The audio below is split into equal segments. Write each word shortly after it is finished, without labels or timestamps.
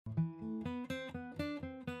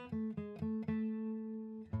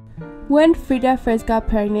When Frida first got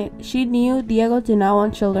pregnant, she knew Diego did not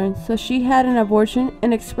want children, so she had an abortion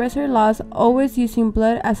and expressed her loss, always using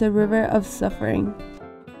blood as a river of suffering.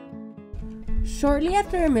 Shortly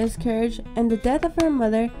after her miscarriage and the death of her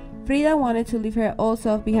mother, Frida wanted to leave her old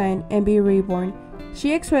self behind and be reborn.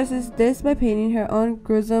 She expresses this by painting her own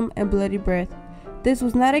gruesome and bloody birth. This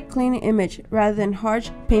was not a clean image, rather than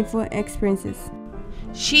harsh, painful experiences.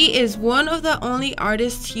 She is one of the only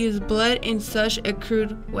artists to use blood in such a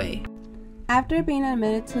crude way. After being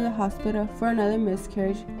admitted to the hospital for another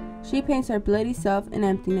miscarriage, she paints her bloody self in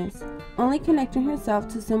emptiness, only connecting herself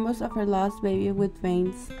to symbols of her lost baby with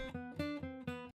veins.